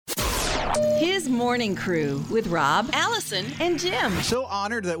His Morning Crew with Rob, Allison, and Jim. So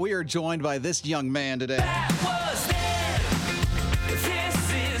honored that we are joined by this young man today.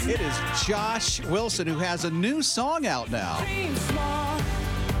 It is Josh Wilson, who has a new song out now.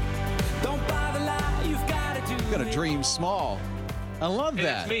 Gonna dream small. I love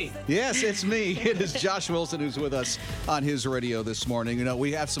that. It's me. Yes, it's me. It is Josh Wilson who's with us on his radio this morning. You know,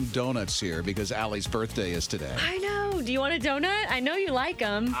 we have some donuts here because Allie's birthday is today. I know. Do you want a donut? I know you like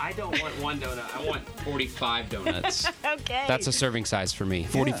them. I don't want one donut. I want 45 donuts. Okay. That's a serving size for me.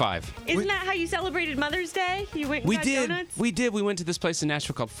 45. Isn't that how you celebrated Mother's Day? You went and got donuts? We did. We went to this place in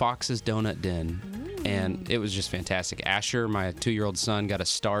Nashville called Fox's Donut Den. And it was just fantastic. Asher, my 2-year-old son, got a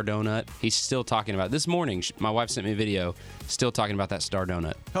star donut. He's still talking about it. This morning, my wife sent me a video, still talking about that star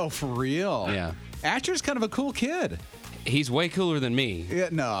donut. Oh, for real? Yeah. Asher's kind of a cool kid. He's way cooler than me. Yeah,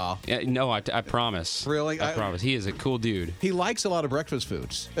 no. Yeah, no, I promise. Really? I promise. He is a cool dude. He likes a lot of breakfast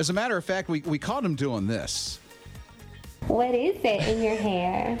foods. As a matter of fact, we caught him doing this. What is it in your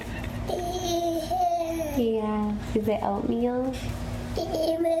hair? Yeah. Is it oatmeal?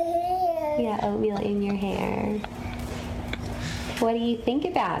 Yeah, oatmeal in your hair. What do you think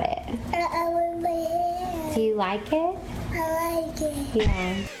about it? Do you like it? I like it.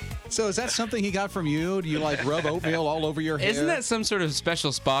 Yeah. So is that something he got from you? Do you like rub oatmeal all over your hair? Isn't that some sort of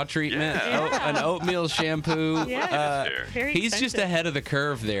special spa treatment? Yeah. An oatmeal shampoo? Yeah. Very He's just expensive. ahead of the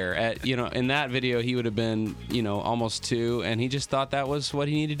curve there. In that video, he would have been, almost 2, and he just thought that was what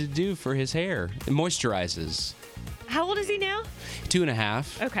he needed to do for his hair. It moisturizes. How old is he now?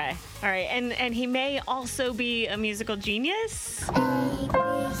 2.5. Okay. All right. And he may also be a musical genius.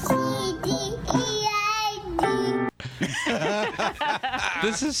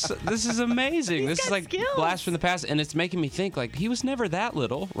 This is amazing. This got is like skills. blast from the past, and it's making me think like he was never that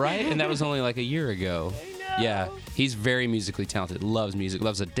little, right? And that was only like a year ago. I know. Yeah, he's very musically talented. Loves music,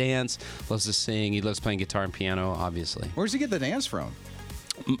 loves to dance, loves to sing. He loves playing guitar and piano, obviously. Where's he get the dance from?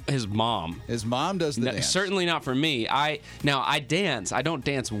 His mom. His mom does the dance. Certainly not for me. I dance. I don't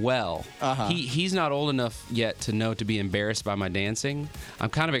dance well. Uh-huh. He's not old enough yet to know to be embarrassed by my dancing.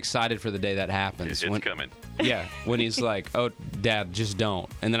 I'm kind of excited for the day that happens. It's coming. Yeah, when he's like, "Oh, Dad, just don't,"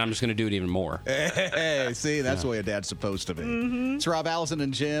 and then I'm just going to do it even more. Hey, see, that's the way a dad's supposed to be. It's Rob, Allison,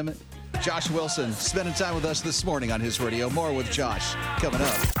 and Jim. Josh Wilson spending time with us this morning on his radio. More with Josh coming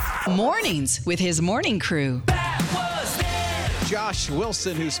up. Mornings with his Morning Crew. Josh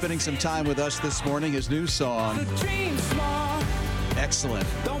Wilson, who's spending some time with us this morning, his new song. Excellent.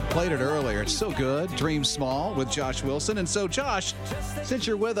 Played it earlier. It's so good. Dream Small with Josh Wilson. And so, Josh, since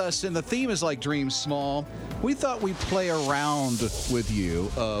you're with us and the theme is like Dream Small, we thought we'd play around with you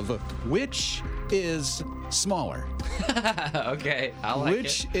of which is smaller. Okay, I like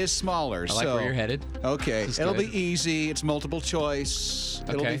Which is smaller? I like where you're headed. Okay, This is it'll good. be easy. It's multiple choice.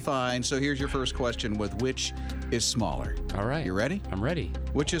 It'll Okay. be fine. So here's your first question with which is smaller. All right. You ready? I'm ready.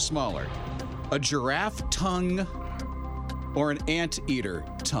 Which is smaller? A giraffe tongue or an anteater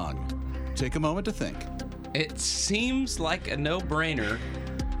tongue? Take a moment to think. It seems like a no-brainer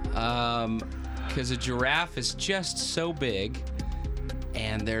because a giraffe is just so big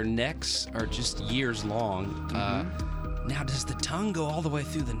and their necks are just years long. Now, does the tongue go all the way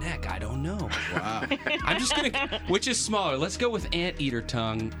through the neck? I don't know. Wow. I'm just going to... Which is smaller? Let's go with anteater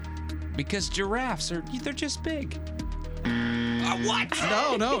tongue because giraffes they're just big. What?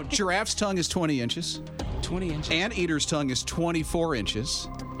 No. Giraffe's tongue is 20 inches. 20 inches. Anteater's tongue is 24 inches.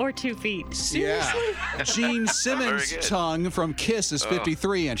 Or 2 feet. Seriously? Yeah. Gene Simmons' Very good. tongue from Kiss is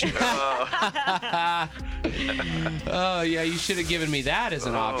 53 inches. Oh, yeah, you should have given me that as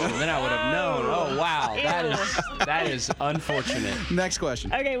an option. Then I would have known. Oh, wow. That is unfortunate. Next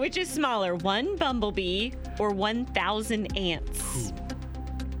question. Okay, which is smaller, 1 bumblebee or 1,000 ants?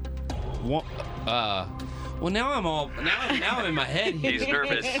 Well, now I'm in my head here. He's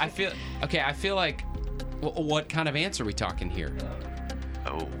nervous. I feel like, what kind of ants are we talking here?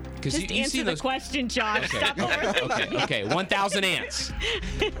 Oh. Because Just answer the question, Josh. Stop overthinking. Okay, 1,000 ants.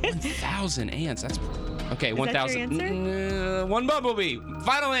 1,000 ants. That's okay. 1,000. that your answer? 1 bumblebee.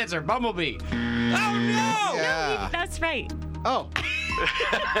 Final answer. Bumblebee. Oh no! Yeah. That's right. Oh.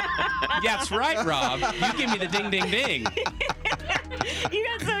 Yeah, that's right, Rob. You give me the ding, ding, ding. You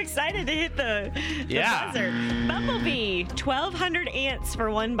got so excited to hit the buzzer. Bumblebee. 1,200 ants for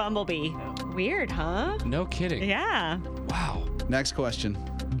 1 bumblebee. Weird, huh? No kidding. Yeah. Wow. Next question.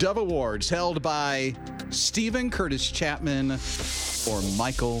 Dove Awards held by Stephen Curtis Chapman or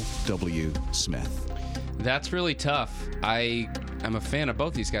Michael W. Smith. That's really tough. I'm a fan of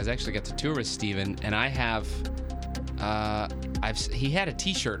both these guys. I actually got to tour with Steven, and I have he had a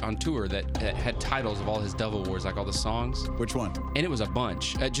T-shirt on tour that had titles of all his Devil Wars, like all the songs. Which one? And it was a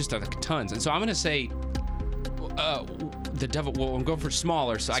bunch, just like tons. And so I'm gonna say the Devil. Well, I'm going for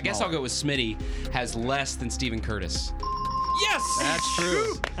smaller. So I guess I'll go with Smitty has less than Stephen Curtis. Yes, that's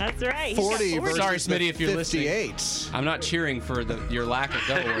true. That's right. 40 versus Sorry, Smitty, if you're 58. listening. I'm not cheering for your lack of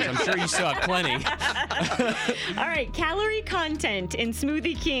Devil Wars. I'm sure you still have plenty. All right, calorie content in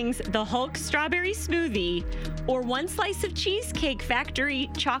Smoothie King's The Hulk Strawberry Smoothie or one slice of Cheesecake Factory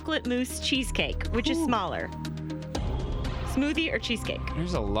Chocolate Mousse Cheesecake, which is smaller? Smoothie or cheesecake?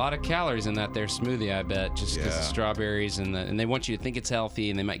 There's a lot of calories in that there smoothie, I bet, just because of strawberries and they want you to think it's healthy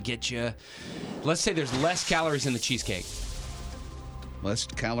and they might get you. Let's say there's less calories in the cheesecake. Less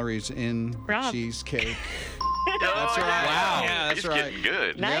calories in cheesecake. That's right. Wow. Yeah, that's He's right. getting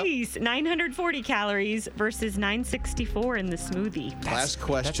good. Nice. 940 calories versus 964 in the smoothie. Last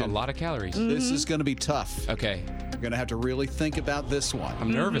question. That's a lot of calories. This is going to be tough. Okay. You're going to have to really think about this one. I'm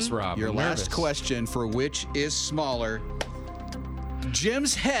nervous, Rob. Your I'm last nervous. question for which is smaller,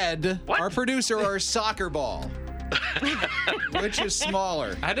 Jim's head, What? our producer, or a soccer ball? Which is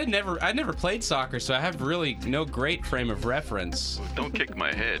smaller? I never played soccer, so I have really no great frame of reference. Don't kick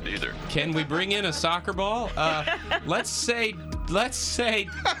my head either. Can we bring in a soccer ball? Let's say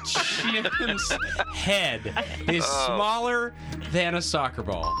Jim's head is smaller than a soccer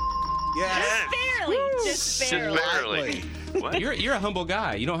ball. Yes. Barely. Just barely. Just barely. What? You're a humble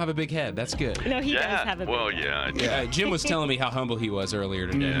guy. You don't have a big head. That's good. No, he does Yeah. have a Well, big yeah. Jim was telling me how humble he was earlier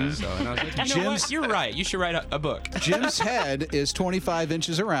today. So, and I was like, you know what? Jim's- You're right. You should write a book. Jim's head is 25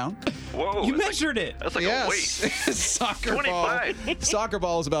 inches around. Whoa. You that's measured it. Like, that's like a weight. Soccer ball. 25. Soccer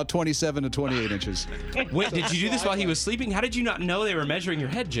ball is about 27 to 28 inches. Wait, did you do this while he was sleeping? How did you not know they were measuring your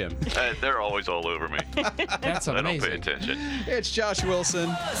head, Jim? They're always all over me. That's I don't pay amazing. attention. It's Josh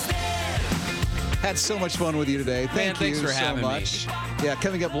Wilson. Had so much fun with you today. Thank you thanks for so having me. much. Yeah,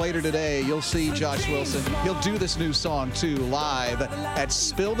 coming up later today, you'll see Josh Wilson. He'll do this new song too live at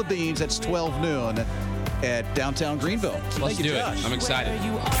Spill the Beans. That's 12 noon at downtown Greenville. Let's Thank you, do it. Josh. I'm excited.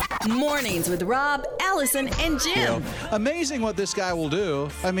 Mornings with Rob, Allison, and You know, Jim. amazing what this guy will do.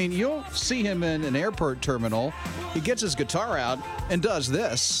 I mean, you'll see him in an airport terminal. He gets his guitar out and does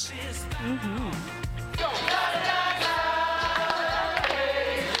this.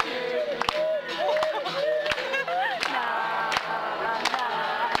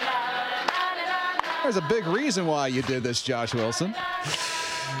 There's a big reason why you did this, Josh Wilson.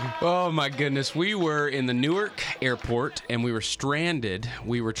 Oh my goodness. We were in the Newark airport and we were stranded.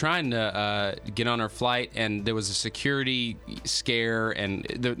 We were trying to get on our flight and there was a security scare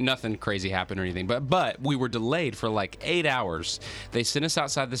and nothing crazy happened or anything. But we were delayed for like 8 hours. They sent us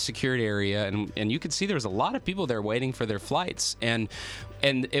outside the security area and you could see there was a lot of people there waiting for their flights. And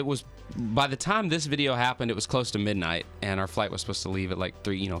it was, by the time this video happened, it was close to midnight, and our flight was supposed to leave at like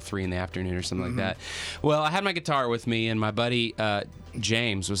 3 in the afternoon or something like that. Well, I had my guitar with me, and my buddy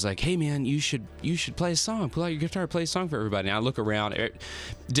James was like, "Hey man, you should play a song. Pull out your guitar, play a song for everybody." And I look around,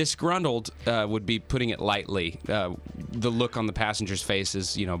 disgruntled would be putting it lightly. The look on the passengers'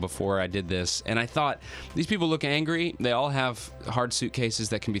 faces, before I did this, and I thought these people look angry. They all have hard suitcases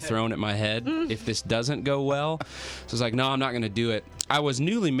that can be thrown at my head if this doesn't go well. So I was like, "No, I'm not going to do it." I was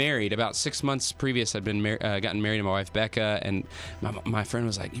newly married. About 6 months previous, I'd been gotten married to my wife, Becca, and my friend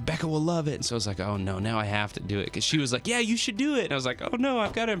was like, "Becca will love it." And so I was like, "Oh, no, now I have to do it." Because she was like, "Yeah, you should do it." And I was like, "Oh, no,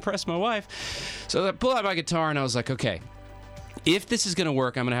 I've got to impress my wife." So I pulled out my guitar, and I was like, "Okay, if this is going to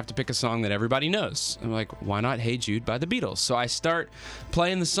work, I'm going to have to pick a song that everybody knows." I'm like, why not Hey Jude by the Beatles? So I start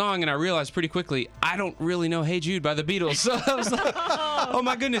playing the song, and I realized pretty quickly, I don't really know Hey Jude by the Beatles. So I was like, oh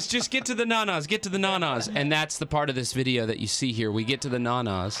my goodness, just get to the na-nas, get to the na-nas. And that's the part of this video that you see here. We get to the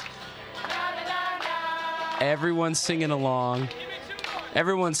na-nas. Everyone's singing along.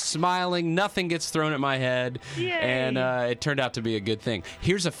 Everyone's smiling. Nothing gets thrown at my head. Yay. And it turned out to be a good thing.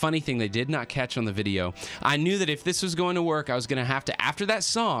 Here's a funny thing they did not catch on the video. I knew that if this was going to work, I was going to have to, after that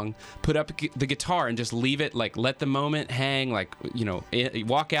song, put up the guitar and just leave it, like let the moment hang, like,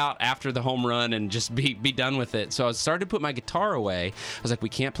 walk out after the home run and just be done with it. So I started to put my guitar away. I was like, we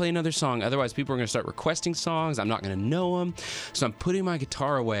can't play another song. Otherwise, people are going to start requesting songs. I'm not going to know them. So I'm putting my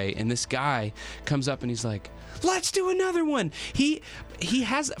guitar away, and this guy comes up and he's like, let's do another one. He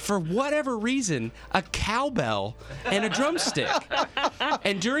has, for whatever reason, a cowbell and a drumstick.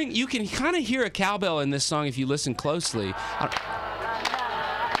 And you can kind of hear a cowbell in this song if you listen closely. Hold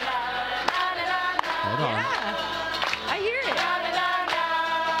on. Yeah, I hear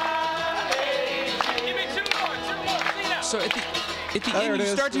it. So At the There end, it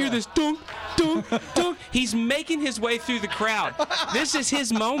you is, start to hear yeah. this dunk, dunk, dunk. He's making his way through the crowd. This is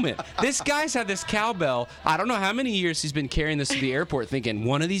his moment. This guy's had this cowbell. I don't know how many years he's been carrying this to the airport, thinking,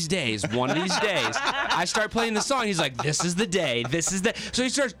 one of these days, I start playing the song. He's like, this is the day. This is the. So he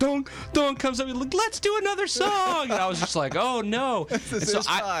starts dunk, dunk, comes up, he's like, let's do another song. And I was just like, oh no. This is And his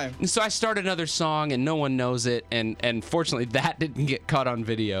time. so I started another song, and no one knows it. And fortunately, that didn't get caught on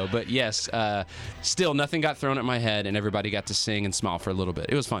video. But yes, still nothing got thrown at my head, and everybody got to sing and smile for a little bit.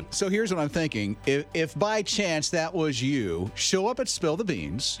 It was fun. So here's what I'm thinking. If by chance that was you, show up at Spill the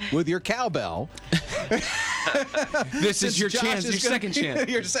Beans with your cowbell. This is your Josh chance, your second chance.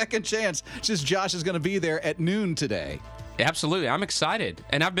 Your second chance. Just Josh is going to be there at noon today. Absolutely. I'm excited.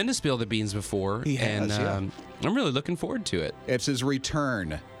 And I've been to Spill the Beans before. He has, and I'm really looking forward to it. It's his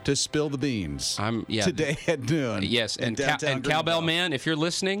return to Spill the Beans. Yeah. Today at noon. Yes, in and downtown Cowbell Greenville. Man, if you're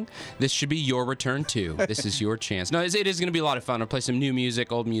listening, this should be your return too. This is your chance. No, it is going to be a lot of fun. I'll play some new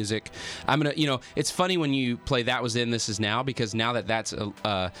music, old music. I'm going to, it's funny when you play That Was Then, This Is Now, because now that that's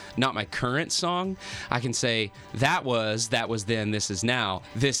not my current song, I can say that was then, this is now.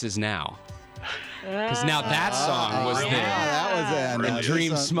 Because now that song was then. That was then. And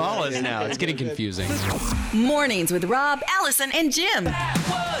Dream Small is now. It's getting confusing. Mornings with Rob, Allison, and Jim.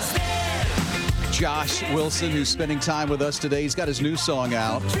 Josh Wilson, who's spending time with us today. He's got his new song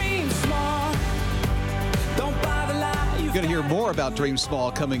out. You're going to hear more about Dream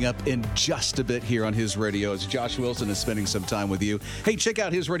Small coming up in just a bit here on His Radio as Josh Wilson is spending some time with you. Hey, check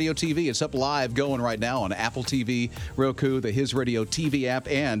out His Radio TV. It's up live going right now on Apple TV, Roku, the His Radio TV app,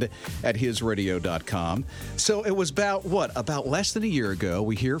 and at hisradio.com. So it was about less than a year ago,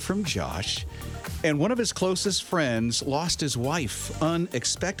 we hear from Josh. And one of his closest friends lost his wife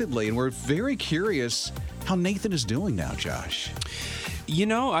unexpectedly. And we're very curious how Nathan is doing now, Josh.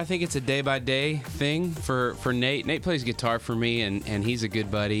 I think it's a day-by-day thing for Nate. Nate plays guitar for me, and he's a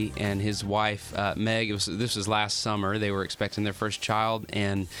good buddy. And his wife, Meg, this was last summer. They were expecting their first child,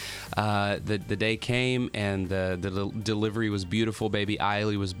 and the day came, and the delivery was beautiful. Baby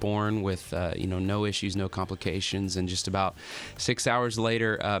Eiley was born with, no issues, no complications. And just about 6 hours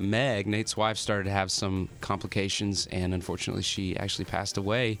later, Meg, Nate's wife, started to have some complications, and unfortunately, she actually passed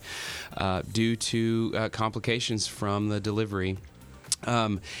away due to complications from the delivery.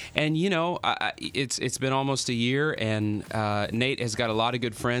 It's been almost a year, and Nate has got a lot of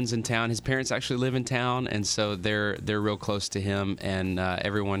good friends in town. His parents actually live in town, and so they're real close to him. And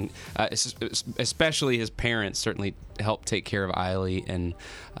everyone, especially his parents, certainly help take care of Eiley and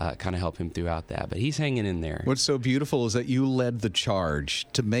kind of help him throughout that. But he's hanging in there. What's so beautiful is that you led the charge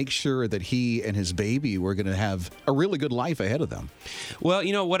to make sure that he and his baby were going to have a really good life ahead of them. Well,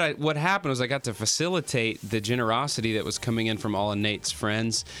 what happened was I got to facilitate the generosity that was coming in from all of Nate's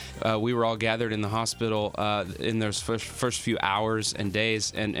friends. We were all gathered in the hospital in those first few hours and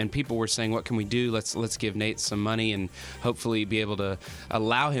days, and people were saying, "What can we do? Let's give Nate some money and hopefully be able to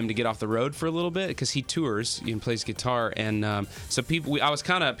allow him to get off the road for a little bit because he tours and plays guitar." And so people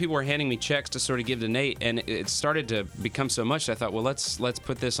were handing me checks to sort of give to Nate, and it started to become so much that I thought, well, let's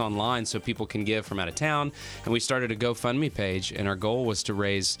put this online so people can give from out of town. And we started a GoFundMe page, and our goal was to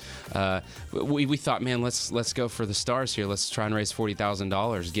raise. We thought, man, let's go for the stars here. Let's try and raise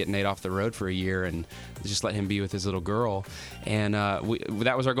 $40,000, get Nate off the road for a year, and just let him be with his little girl. And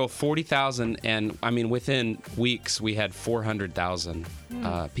that was our goal, $40,000. And I mean, within weeks, we had 400,000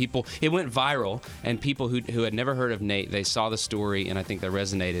 people. It went viral, and people who had never heard of Nate, they saw the story, and I think they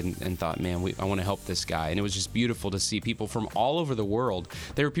resonated and thought, man, I want to help this guy. And it was just beautiful to see people from all over the world.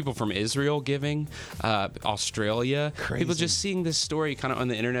 There were people from Israel giving, Australia. Crazy. People just seeing this story kind of on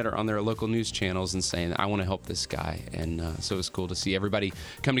the internet or on their local news channels and saying, I want to help this guy. And so it was cool to see everybody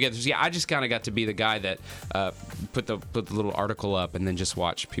come together. So, yeah, I just kind of got to be the guy that put the little article up and then just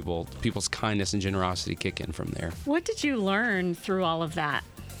watch people's kindness and generosity kick in from there. What did you learn through all of that?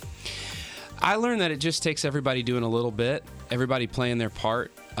 I learned that it just takes everybody doing a little bit, everybody playing their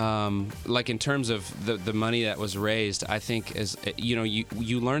part. Like in terms of the money that was raised, I think as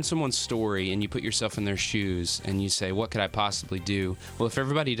you learn someone's story and you put yourself in their shoes and you say, what could I possibly do? Well, if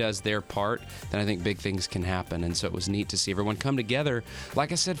everybody does their part, then I think big things can happen. And so it was neat to see everyone come together,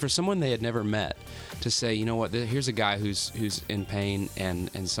 like I said, for someone they had never met, to say, you know what, here's a guy who's in pain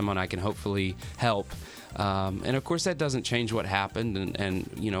and someone I can hopefully help. And of course that doesn't change what happened, and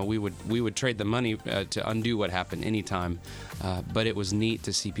we would trade the money to undo what happened anytime. But it was neat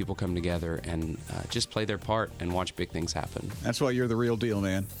to see people come together and just play their part and watch big things happen. That's why you're the real deal,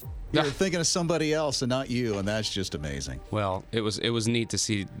 man. You're thinking of somebody else and not you, and that's just amazing. Well, it was neat to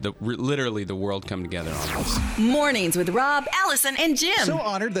see literally the world come together on this. Mornings with Rob, Allison, and Jim. So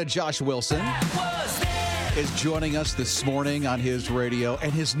honored that Josh Wilson is joining us this morning on his radio,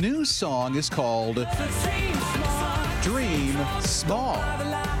 and his new song is called Dream Small.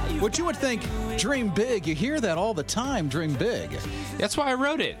 What you would think, dream big. You hear that all the time, dream big. That's why I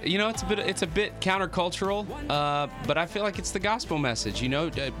wrote it. You know, it's a bit countercultural, but I feel like it's the gospel message. You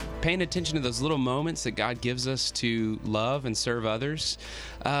know, paying attention to those little moments that God gives us to love and serve others.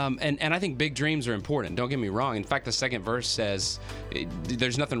 And I think big dreams are important. Don't get me wrong. In fact, the second verse says,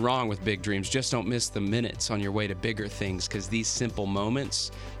 there's nothing wrong with big dreams. Just don't miss the minutes on your way to bigger things, because these simple moments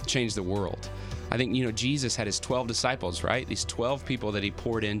change the world. I think, you know, Jesus had his 12 disciples, right? These 12 people that he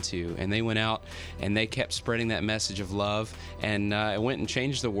poured into, and they went out and they kept spreading that message of love, and it went and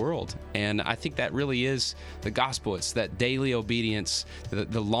changed the world. And I think that really is the gospel. It's that daily obedience,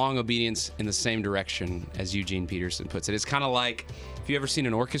 the long obedience in the same direction, as Eugene Peterson puts it. It's kind of like, if you ever seen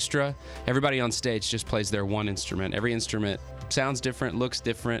an orchestra, everybody on stage just plays their one instrument. Every instrument sounds different, looks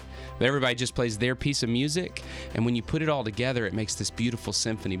different, but everybody just plays their piece of music. And when you put it all together, it makes this beautiful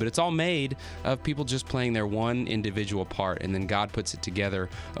symphony. But it's all made of people just playing their one individual part, and then God puts it together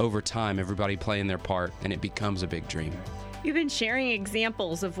over time, everybody playing their part, and it becomes a big dream. You've been sharing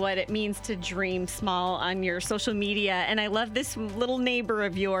examples of what it means to dream small on your social media, and I love this little neighbor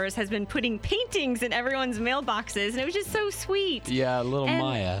of yours has been putting paintings in everyone's mailboxes, and it was just so sweet. Yeah, little And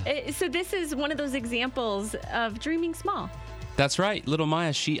Maya. So this is one of those examples of dreaming small. That's right. Little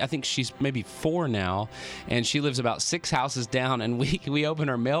Maya, I think she's maybe 4 now, and she lives about 6 houses down, and we opened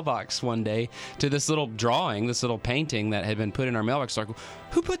our mailbox one day to this little drawing, this little painting that had been put in our mailbox. Like,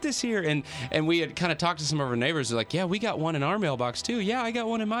 who put this here? And we had kind of talked to some of our neighbors. They're like, yeah, we got one in our mailbox too. Yeah, I got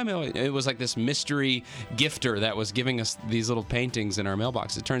one in my mail. It was like this mystery gifter that was giving us these little paintings in our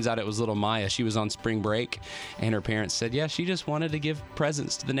mailbox. It turns out it was little Maya. She was on spring break, and her parents said, yeah, she just wanted to give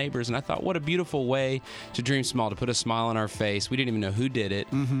presents to the neighbors. And I thought, what a beautiful way to dream small, to put a smile on our face. We didn't even know who did it,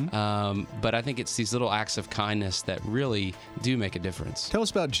 but I think it's these little acts of kindness that really do make a difference. Tell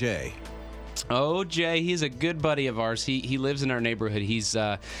us about Jay. Oh, Jay, he's a good buddy of ours. He lives in our neighborhood. He's,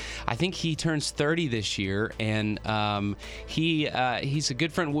 I think he turns 30 this year, and he's a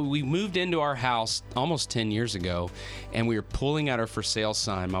good friend. We moved into our house almost 10 years ago, and we were pulling out our for sale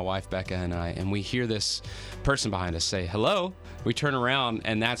sign, my wife Becca and I, and we hear this person behind us say, hello. We turn around,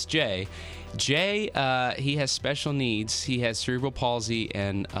 and that's Jay. Jay, he has special needs. He has cerebral palsy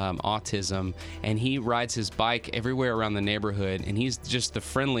and autism, and he rides his bike everywhere around the neighborhood, and he's just the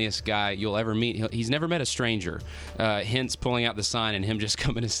friendliest guy you'll ever meet. He's never met a stranger, hence pulling out the sign and him just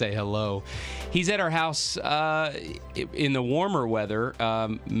coming to say hello. He's at our house in the warmer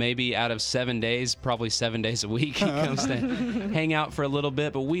weather, maybe out of 7 days, probably 7 days a week. He comes to hang out for a little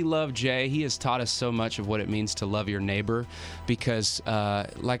bit, but we love Jay. He has taught us so much of what it means to love your neighbor because,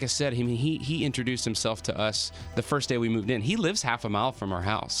 like I said, he introduced himself to us the first day we moved in. He lives half a mile from our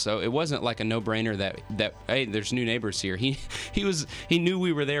house, so it wasn't like a no-brainer that hey, there's new neighbors here. He knew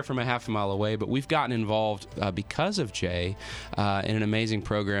we were there from a half a mile away, but we've gotten involved because of Jay in an amazing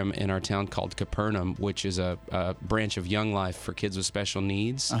program in our town called Capernaum, which is a branch of Young Life for kids with special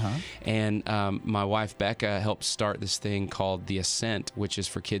needs. And my wife Becca helped start this thing called The Ascent, which is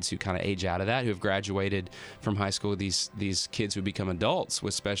for kids who kind of age out of that, who have graduated from high school. These kids who become adults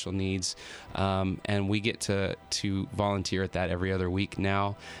with special needs. And we get to volunteer at that every other week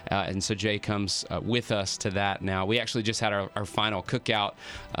now. And so Jay comes with us to that now. We actually just had our final cookout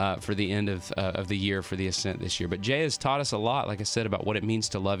for the end of the year for the Ascent this year. But Jay has taught us a lot, like I said, about what it means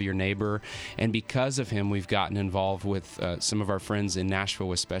to love your neighbor. And because of him, we've gotten involved with some of our friends in Nashville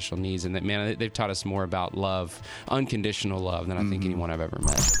with special needs. And they've taught us more about love, unconditional love, than I think anyone I've ever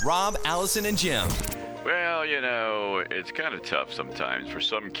met. Rob, Allison, and Jim. Well, you know, it's kind of tough sometimes for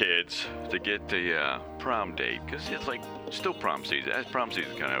some kids to get the prom date because it's like still prom season. Prom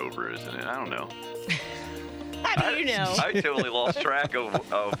season's kind of over, isn't it? I don't know. How do you know? I totally lost track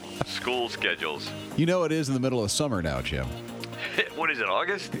of school schedules. You know it is in the middle of summer now, Jim. What is it,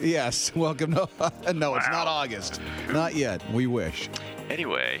 August? Yes. Welcome. No, it's not August. Not yet. We wish.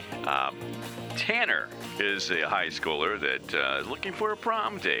 Anyway, Tanner is a high schooler that is looking for a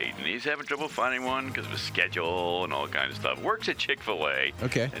prom date, and he's having trouble finding one because of his schedule and all kinds of stuff. Works at Chick-fil-A.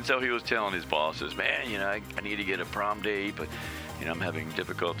 Okay. And so he was telling his bosses, man, you know, I need to get a prom date, but, you know, I'm having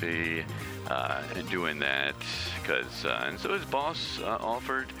difficulty in doing that. And so his boss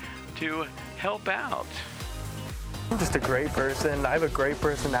offered to help out. I'm just a great person. I have a great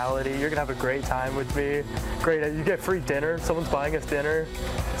personality. You're gonna have a great time with me. Great, you get free dinner. Someone's buying us dinner,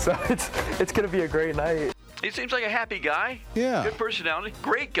 so it's gonna be a great night. He seems like a happy guy. Yeah. Good personality.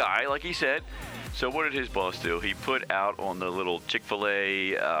 Great guy, like he said. So what did his boss do? He put out on the little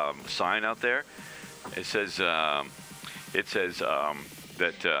Chick-fil-A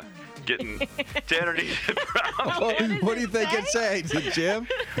get Tanner needs a prom. What do you think it says, Jim?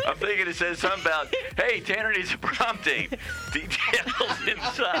 I'm thinking it says something about, hey, Tanner needs a prom date. Details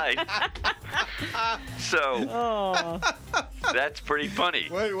inside. So, that's pretty funny.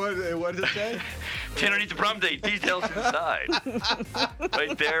 What does it say? Tanner needs a prom date. Details inside.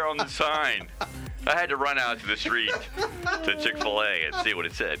 Right there on the sign. I had to run out to the street to Chick-fil-A and see what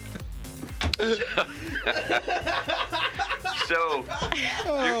it said. So,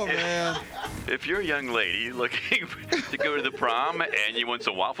 man. if you're a young lady looking to go to the prom and you want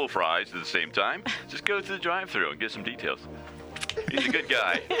some waffle fries at the same time, just go to the drive-thru and get some details. He's a good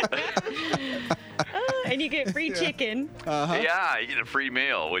guy. And you get free chicken. Yeah, you get a free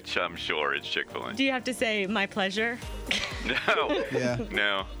meal, which I'm sure is Chick-fil-A. Do you have to say, my pleasure? No. Yeah.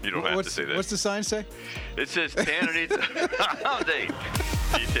 No, you don't have to say that. What's the sign say? It says Tanner needs a prom date.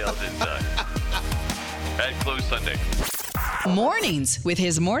 Details inside. At close Sunday. Mornings with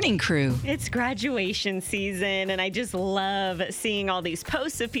his morning crew. It's graduation season, and I just love seeing all these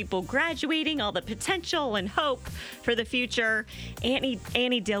posts of people graduating, all the potential and hope for the future.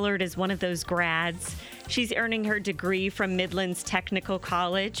 Annie Dillard is one of those grads. She's earning her degree from Midlands Technical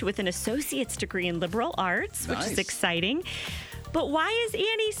College with an associate's degree in liberal arts, which is exciting. But why is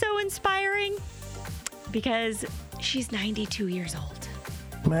Annie so inspiring? Because she's 92 years old.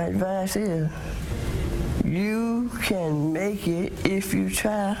 My advice is, you can make it if you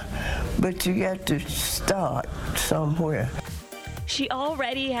try, but you got to start somewhere. She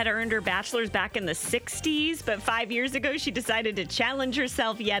already had earned her bachelor's back in the 60s, but 5 years ago she decided to challenge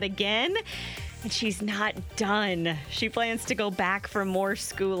herself yet again, and she's not done. She plans to go back for more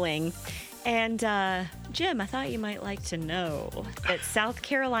schooling. And Jim, I thought you might like to know that South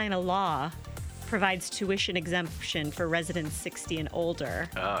Carolina law provides tuition exemption for residents 60 and older.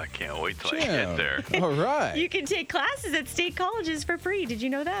 Oh, I can't wait till I get there. All right. You can take classes at state colleges for free. Did you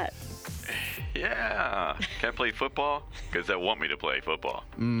know that? Yeah. Can I play football? Because they want me to play football.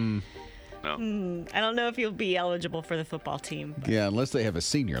 No. I don't know if you'll be eligible for the football team. Yeah, unless they have a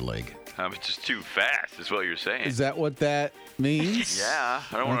senior league. I'm just too fast, is what you're saying. Is that what that means? Yeah.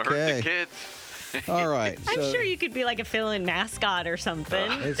 I don't want to hurt the kids. All right. I'm so sure you could be like a fill-in mascot or something.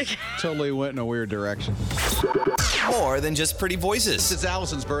 It's totally went in a weird direction. More than just pretty voices. It's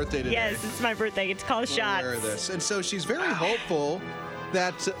Allison's birthday today. Yes, it's my birthday. It's called shots. Aware of this. And so she's very hopeful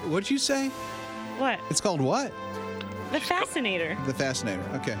that, what'd you say? What? It's called what? The Fascinator. The Fascinator.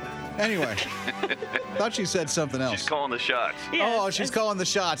 Okay. Anyway, thought she said something else. She's calling the shots. Yes. Oh, she's calling the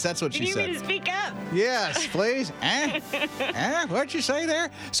shots. That's what You she need said. me to speak up? Yes, please. What'd you say there?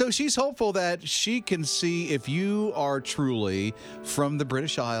 So she's hopeful that she can see if you are truly from the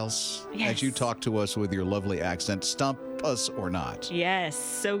British Isles as you talk to us with your lovely accent. Stump us or not. Yes.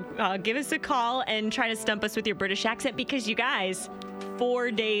 So give us a call and try to stump us with your British accent because you guys,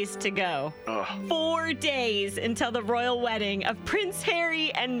 4 days to go. 4 days until the royal wedding of Prince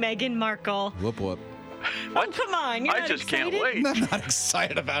Harry and Meghan Markle. Whoop, whoop. What? Oh, come on. You're I not just excited? can't wait. I'm not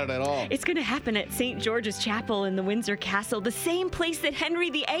excited about it at all. It's going to happen at St. George's Chapel in the Windsor Castle, the same place that Henry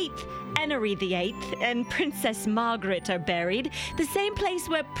VIII, and Princess Margaret are buried, the same place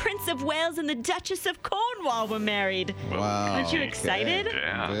where Prince of Wales and the Duchess of Cornwall were married. Wow. Aren't you excited?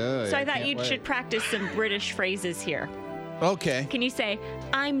 Yeah. So I thought you should practice some British phrases here. Okay. Can you say,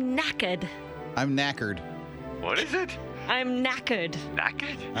 I'm knackered? I'm knackered. What is it? I'm knackered.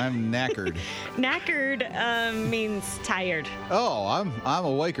 Knackered? I'm knackered. Knackered means tired. Oh, I'm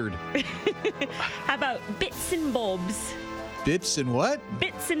awakered. How about bits and bulbs? Bits and what?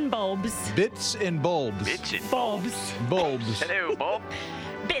 Bits and bulbs. Bits and bulbs. Bitch and Bulbs. Bulbs. Hello, Bob.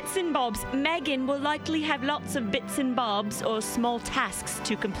 Bits and bobs. Meghan will likely have lots of bits and bobs or small tasks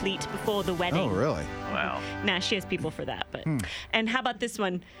to complete before the wedding. Oh, really? Wow. Nah, she has people for that. But And how about this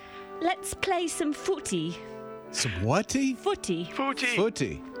one? Let's play some footy. Some whaty? Footy. Footy.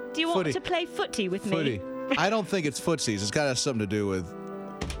 Footy. Do you want Footy. to play footy with Footy. me? I don't think it's footsies. It's got to have something to do with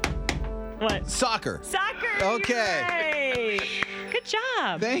What? soccer. Soccer. Okay. Yay. Good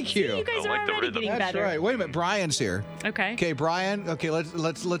job. Thank you. See, you guys I are like the already rhythm. getting That's better. right. Wait a minute. Brian's here. Okay. Okay, Brian. Okay,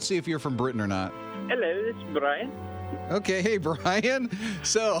 let's see if you're from Britain or not. Hello, this is Brian. Okay, hey Brian.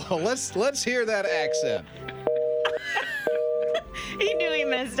 So let's hear that accent. He knew he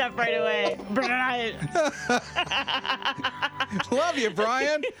messed up right away. Brian. Love you,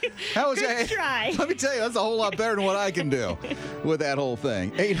 Brian. How was Good that? try. Let me tell you, that's a whole lot better than what I can do with that whole thing.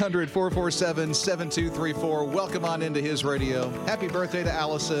 800-447-7234. Welcome on into his radio. Happy birthday to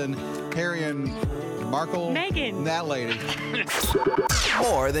Allison, Harry, and Markle. Meghan. That lady.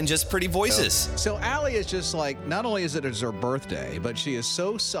 More than just pretty voices. So Allie is just like, not only is it her birthday, but she is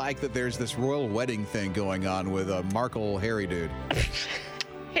so psyched that there's this royal wedding thing going on with a Markle Harry dude.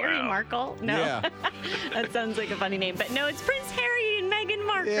 Harry Wow. Markle? No. Yeah. That sounds like a funny name. But no, it's Prince Harry and Meghan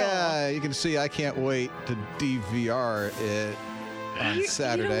Markle. Yeah, you can see I can't wait to DVR it on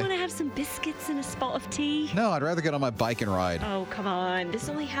Saturday. You don't want to have some biscuits and a spot of tea? No, I'd rather get on my bike and ride. Oh, come on. This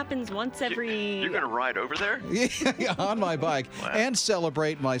only happens once every... You're going to ride over there? Yeah, on my bike. Wow. And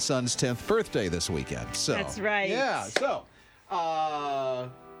celebrate my son's 10th birthday this weekend. So that's right. Yeah, so...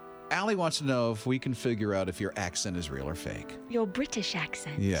 Allie wants to know if we can figure out if your accent is real or fake. Your British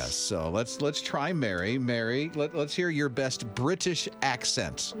accent. Yes, so let's try Mary. Mary, let's hear your best British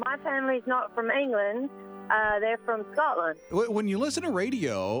accent. My family's not from England. They're from Scotland. When you listen to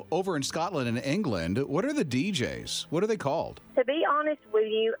radio over in Scotland and England, what are the DJs? What are they called? To be honest with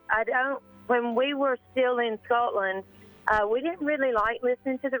you, when we were still in Scotland, we didn't really like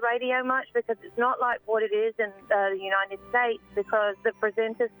listening to the radio much because it's not like what it is in the United States, because the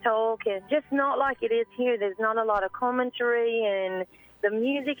presenters talk and just not like it is here. There's not a lot of commentary and the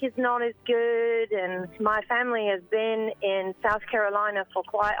music is not as good, and my family has been in South Carolina for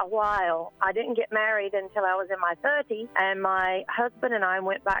quite a while. I didn't get married until I was in my 30s, and my husband and I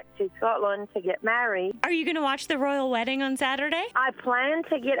went back to Scotland to get married. Are you going to watch the royal wedding on Saturday? I plan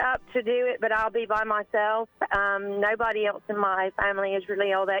to get up to do it, but I'll be by myself. Nobody else in my family is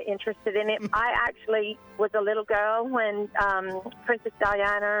really all that interested in it. I actually was a little girl when Princess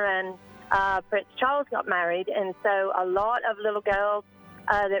Diana and Prince Charles got married, and so a lot of little girls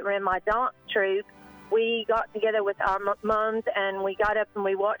that were in my dance troupe, we got together with our mums and we got up and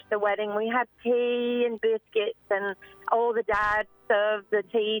we watched the wedding. We had tea and biscuits, and all the dads served the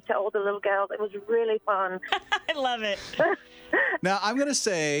tea to all the little girls. It was really fun. I love it. Now, I'm going to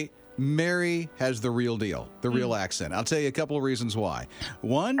say Mary has the real deal, the real accent. I'll tell you a couple of reasons why.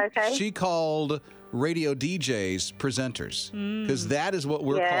 One, she called radio DJs presenters, because that is what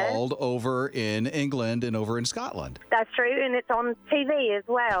we're called over in England and over in Scotland. That's true, and it's on TV as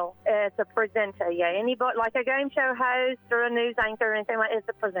well. It's a presenter, anybody, like a game show host or a news anchor or anything like that, it's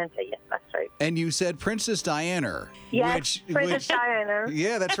a presenter, yes, that's true. And you said Princess Diana. Yes, Princess Diana.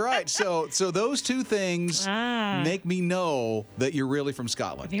 Yeah, that's right. So those two things make me know that you're really from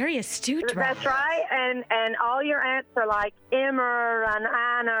Scotland. Very astute, Rob. That's right, and all your aunts are like Emma and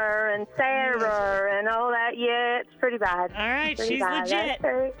Anna and Sarah and all that. Yeah, it's pretty bad. All right, she's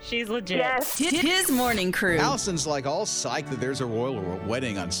legit. She's legit. Yes. His morning crew. Allison's like all psyched that there's a royal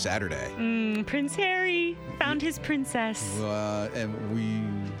wedding on Saturday. Prince Harry found his princess.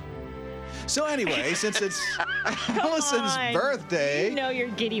 So anyway, since it's Allison's birthday. You know you're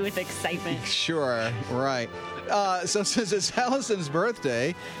giddy with excitement. Sure, right. So since it's Allison's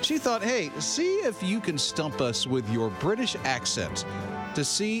birthday, she thought, hey, see if you can stump us with your British accent to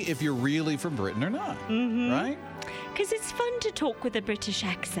see if you're really from Britain or not, right? Because it's fun to talk with a British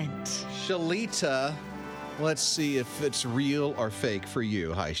accent. Shalita, let's see if it's real or fake for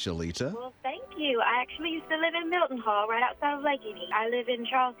you. Hi, Shalita. Well, thank you. I actually used to live in Milton Hall, right outside of Lake Erie. I live in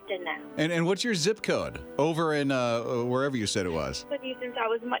Charleston now. And what's your zip code over in wherever you said it was? With you since I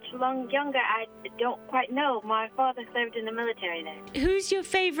was much younger, I don't quite know. My father served in the military there. Who's your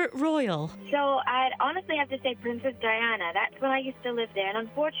favorite royal? So I'd honestly have to say Princess Diana. That's when I used to live there, and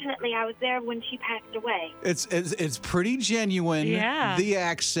unfortunately, I was there when she passed away. It's pretty genuine. Yeah. The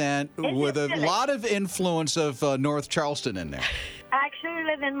accent with a lot of influence of North Charleston in there. I actually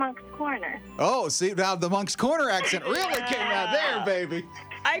live in Monk's Corner. Oh, see, now the Monk's Corner accent really came out there, baby.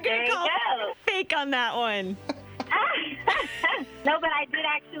 I could call fake on that one. No, but I did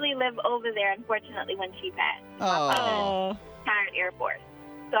actually live over there, unfortunately, when she passed. Oh. Retired Air Force.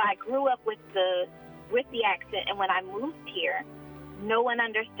 So I grew up with the accent, and when I moved here, no one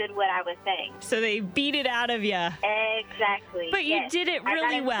understood what I was saying. So they beat it out of you. Exactly. But you did it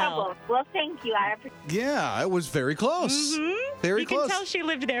really well. Well, thank you. Yeah, it was very close. Very close. You can tell she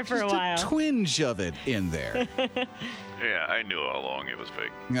lived there for Just a while. a twinge of it in there. Yeah, I knew all along it was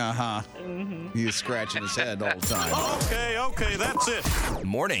fake. Uh-huh. He's scratching his head all the time. Okay, that's it.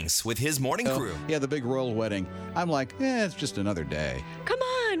 Mornings with his morning crew. Yeah, the big royal wedding. I'm like, it's just another day. Come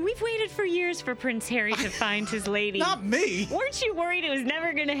on, we've waited for years for Prince Harry to find his lady. Not me. Weren't you worried it was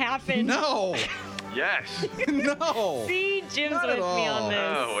never going to happen? No. Yes. No. See, Jim's Not with at me on all. this.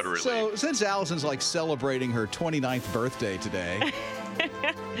 Oh, what a relief. So since Allison's like celebrating her 29th birthday today,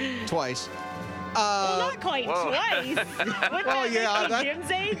 twice. Well, not quite twice. Wouldn't that make you Jim's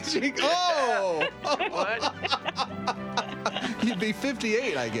age? You'd be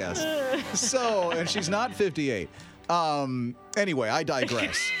 58, I guess. So, and she's not 58. Anyway, I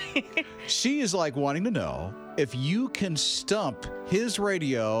digress. She is like wanting to know if you can stump his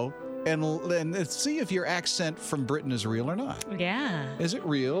radio and see if your accent from Britain is real or not. Yeah. Is it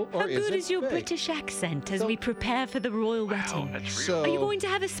real or How is it good is your fake? British accent as we prepare for the royal wedding? That's real. Are you going to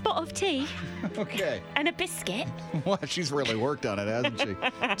have a spot of tea Okay. and a biscuit? Well, she's really worked on it, hasn't she?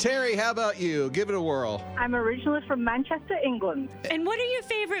 Terry, how about you? Give it a whirl. I'm originally from Manchester, England. And what are your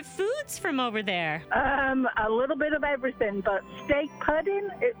favorite foods from over there? A little bit of everything, but steak pudding,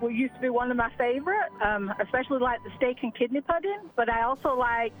 it used to be one of my favorite, especially like the steak and kidney pudding. But I also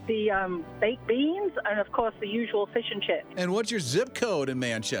like the baked beans and, of course, the usual fish and chips. And what's your zip code in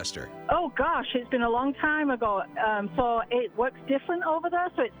Manchester? Oh, gosh, it's been a long time ago. So it works different over there.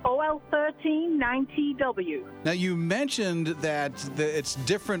 So it's OL139TW. Now, you mentioned that it's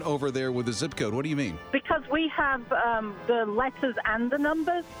different over there with the zip code. What do you mean? Because we have the letters and the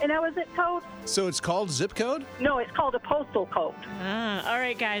numbers in our zip code. So it's called zip code? No, it's called a postal code. All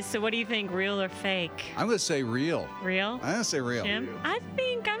right, guys. So what do you think, real or fake? I'm going to say real. Real? I'm going to say real. Tim? I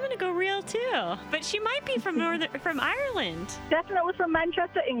think I'm going to go real, too. But she might be from from Ireland. Definitely from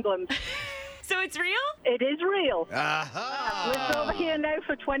Manchester, England. So it's real? It is real. Aha! I've lived over here now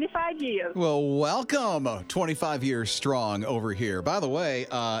for 25 years. Well, welcome. 25 years strong over here. By the way,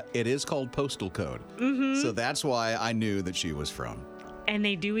 it is called postal code. Mm-hmm. So that's why I knew that she was from. And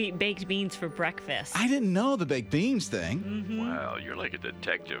they do eat baked beans for breakfast. I didn't know the baked beans thing. Mm-hmm. Wow, you're like a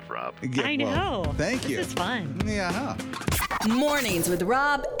detective, Rob. Yeah, I know. Thank you. This is fun. Yeah. Mornings with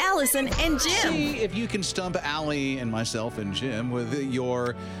Rob, Allison, and Jim. See if you can stump Allie and myself and Jim with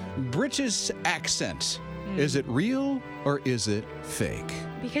your British accent. Is it real or is it fake?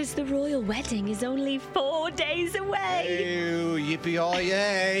 Because the royal wedding is only 4 days away. Ew,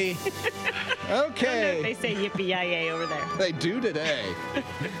 yippee-yay. I don't know Okay. if they say yippee-yay over there. They do today.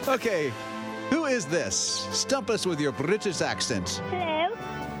 Okay, who is this? Stump us with your British accent. Hello,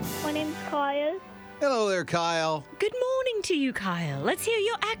 my name's Kyle. Hello there, Kyle. Good morning to you, Kyle. Let's hear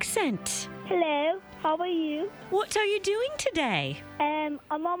your accent. Hello, how are you? What are you doing today? I'm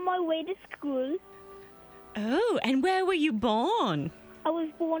on my way to school. Oh, and where were you born? I was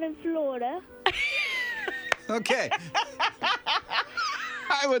born in Florida. Okay.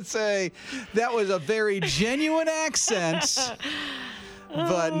 I would say that was a very genuine accent,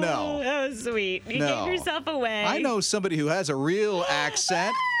 but no. Oh, sweet. You No. gave yourself away. I know somebody who has a real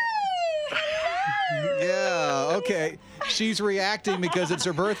accent. Yeah, okay. She's reacting because it's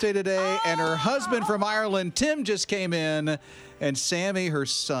her birthday today, and her husband from Ireland, Tim, just came in, and Sammy, her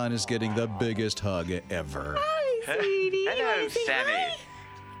son, is getting the biggest hug ever. Hi, sweetie. Hello, Sammy.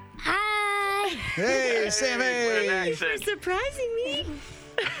 Hi. Hey, What Sammy! an Thanks for accent. surprising me.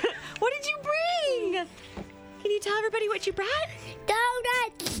 What did you bring? Can you tell everybody what you brought?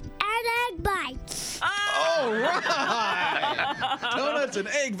 Donuts and egg bites. All right! Donuts and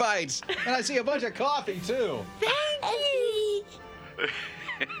egg bites. And I see a bunch of coffee, too. Thank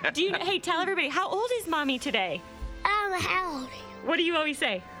you. Hey, tell everybody, how old is Mommy today? How old? What do you always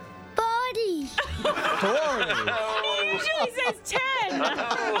say? 40. 40. He usually says 10.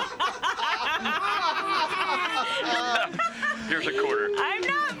 Here's a quarter. I'm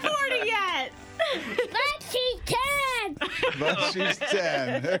not 40 yet. But she's 10. But she's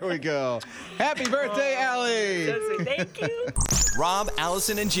 10. There we go. Happy birthday, Allie. So sweet. Thank you. Rob,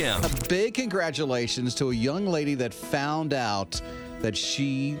 Allison, and Jim. A big congratulations to a young lady that found out that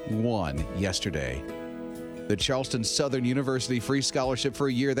she won yesterday. The Charleston Southern University Free Scholarship for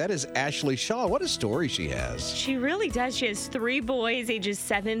a year. That is Ashley Shaw. What a story she has. She really does. She has 3 boys, ages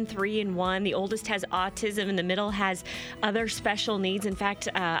 7, 3, and 1. The oldest has autism, and the middle has other special needs. In fact,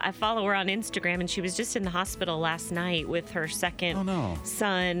 I follow her on Instagram, and she was just in the hospital last night with her second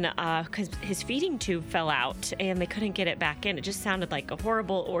son because his feeding tube fell out, and they couldn't get it back in. It just sounded like a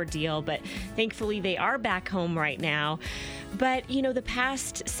horrible ordeal, but thankfully they are back home right now. But, you know, the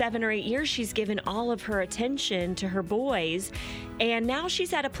past 7 or 8 years, she's given all of her attention to her boys. And now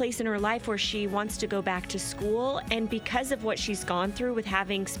she's at a place in her life where she wants to go back to school. And because of what she's gone through with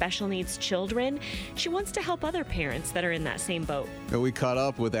having special needs children, she wants to help other parents that are in that same boat. We caught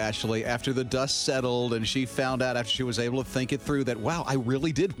up with Ashley after the dust settled, and she found out after she was able to think it through that, wow, I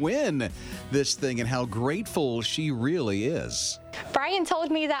really did win this thing, and how grateful she really is. Brian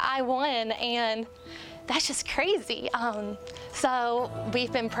told me that I won, and that's just crazy. So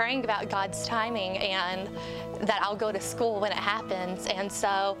we've been praying about God's timing and that I'll go to school when it happens. And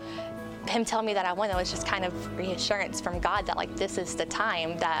so him telling me that I won, it was just kind of reassurance from God that, like, this is the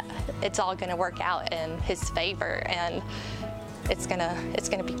time that it's all going to work out in his favor, and it's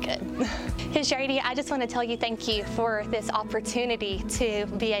gonna be good. His Charity, I just want to tell you thank you for this opportunity to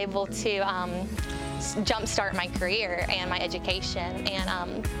be able to jumpstart my career and my education,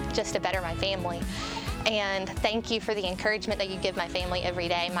 and just to better my family. And thank you for the encouragement that you give my family every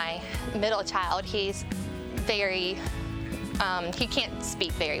day. My middle child, he's very, he can't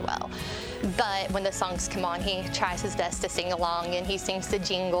speak very well. But when the songs come on, he tries his best to sing along, and he sings the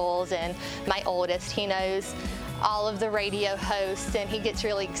jingles. And my oldest, he knows all of the radio hosts, and he gets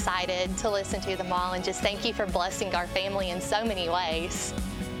really excited to listen to them all. And just thank you for blessing our family in so many ways.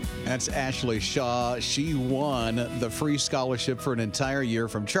 That's Ashley Shaw. She won the free scholarship for an entire year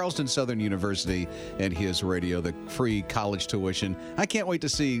from Charleston Southern University and his radio, the free college tuition. I can't wait to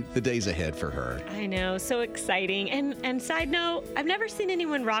see the days ahead for her. I know, so exciting. And side note, I've never seen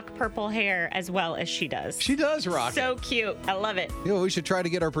anyone rock purple hair as well as she does. She does rock so it. cute. I love it. Yeah, well, we should try to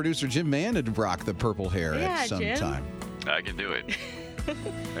get our producer Jim Mann to rock the purple hair at some Jim. time. I can do it.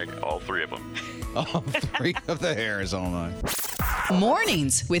 All three of them. All three of the hairs on mine.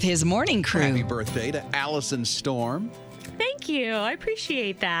 Mornings with his morning crew. Happy birthday to Allison Storm. Thank you. I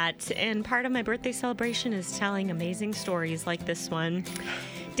appreciate that. And part of my birthday celebration is telling amazing stories like this one.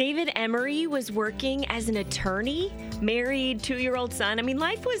 David Emery was working as an attorney, married, 2-year-old son. I mean,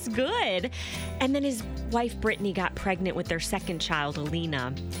 life was good. And then his wife, Brittany, got pregnant with their second child,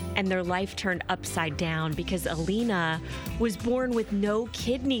 Alina. And their life turned upside down because Alina was born with no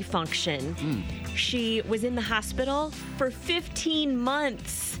kidney function. She was in the hospital for 15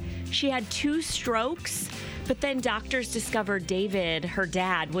 months. She had 2 strokes, but then doctors discovered David, her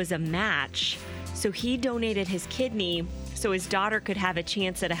dad, was a match. So he donated his kidney so his daughter could have a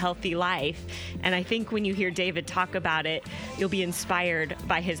chance at a healthy life. And I think when you hear David talk about it, you'll be inspired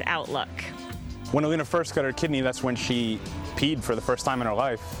by his outlook. When Alina first got her kidney, that's when she peed for the first time in her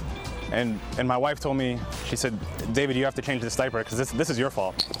life. And my wife told me, she said, David, you have to change this diaper because this is your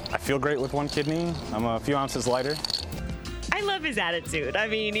fault. I feel great with 1 kidney. I'm a few ounces lighter. I love his attitude. I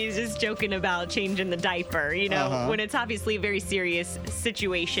mean, he's just joking about changing the diaper, you know, when it's obviously a very serious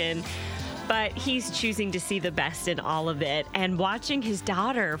situation. But he's choosing to see the best in all of it. And watching his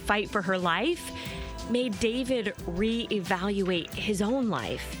daughter fight for her life made David reevaluate his own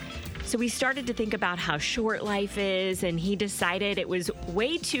life. So he started to think about how short life is, and he decided it was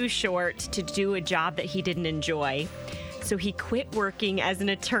way too short to do a job that he didn't enjoy. So he quit working as an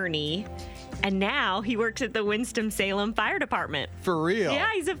attorney, and now he works at the Winston-Salem Fire Department. For real?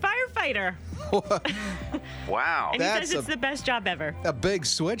 Yeah, he's a firefighter. Wow. And he says it's the best job ever. A big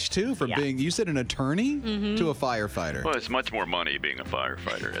switch, too, from being, you said, an attorney to a firefighter. Well, it's much more money being a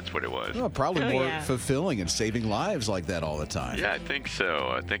firefighter. That's what it was. Well, probably more fulfilling and saving lives like that all the time. Yeah, I think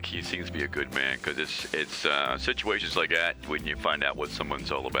so. I think he seems to be a good man because it's situations like that when you find out what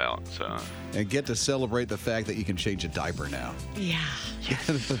someone's all about. So. And get to celebrate the fact that you can change a diaper now. Yeah.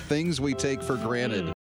 The things we take for granted.